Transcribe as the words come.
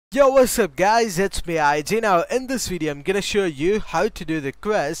Yo, what's up guys, it's me IJ. Now in this video I'm gonna show you how to do the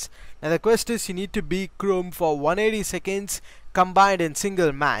quest. Now the quest is you need to be Chrome for 180 seconds combined in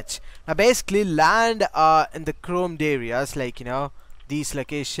single match. Now basically land in the chromed areas, like these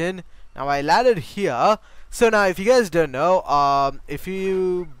location. Now I landed here. So now if you guys don't know, if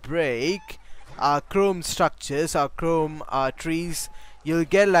you break chrome structures or chrome trees, you'll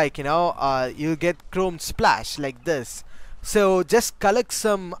get you'll get chrome splash like this. So just collect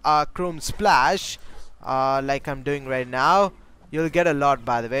some chrome splash like I'm doing right now. You'll get a lot,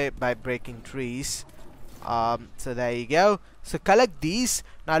 by the way, by breaking trees. So there you go. So collect these.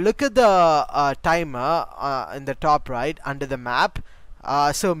 Now look at the timer in the top right under the map.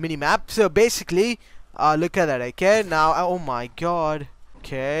 So mini map. So basically look at that. Okay, now oh my god.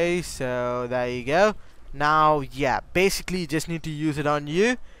 Okay, so there you go. Now yeah, basically you just need to use it on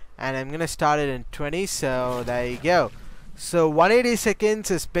you, and I'm gonna start it in 20. So there you go. So 180 seconds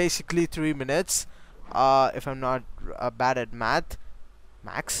is basically 3 minutes, if I'm not bad at math,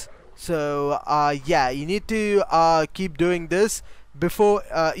 max. So yeah, you need to keep doing this before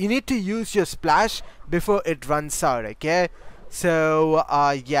you need to use your splash before it runs out. Okay, so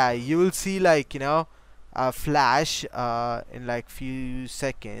yeah, you will see a flash in like few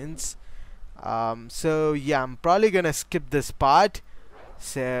seconds. So yeah, I'm probably gonna skip this part.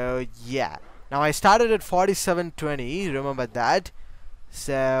 So yeah, now I started at 47:20, remember that.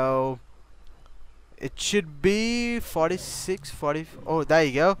 So it should be 46:40. Oh, there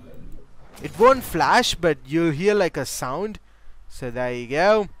you go. It won't flash, but you'll hear like a sound. So there you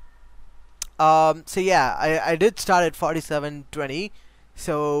go. So yeah, I did start at 47:20.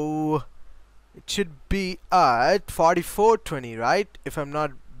 So it should be at 44:20, right? If I'm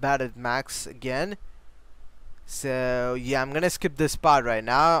not bad at max again. So yeah, I'm gonna skip this part right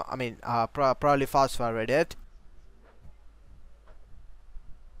now. I mean, probably fast forward it.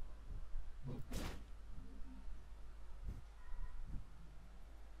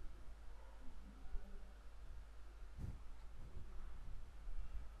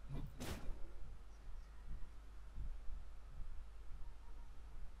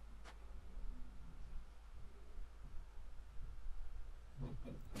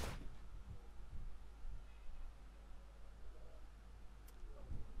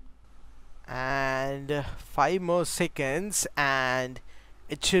 And 5 more seconds and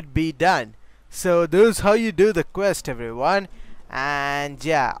it should be done. So this is how you do the quest, everyone. And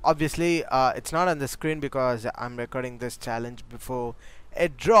yeah, obviously it's not on the screen because I'm recording this challenge before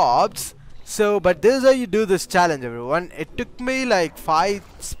it drops. So but this is how you do this challenge, everyone. It took me like 5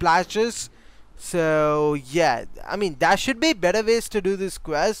 splashes. So yeah, I mean there should be better ways to do this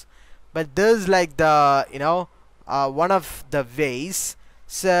quest, but this is like the one of the ways.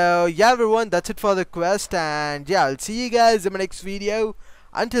 So yeah, everyone, that's it for the quest, and yeah, I'll see you guys in my next video.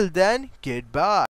 Until then, goodbye.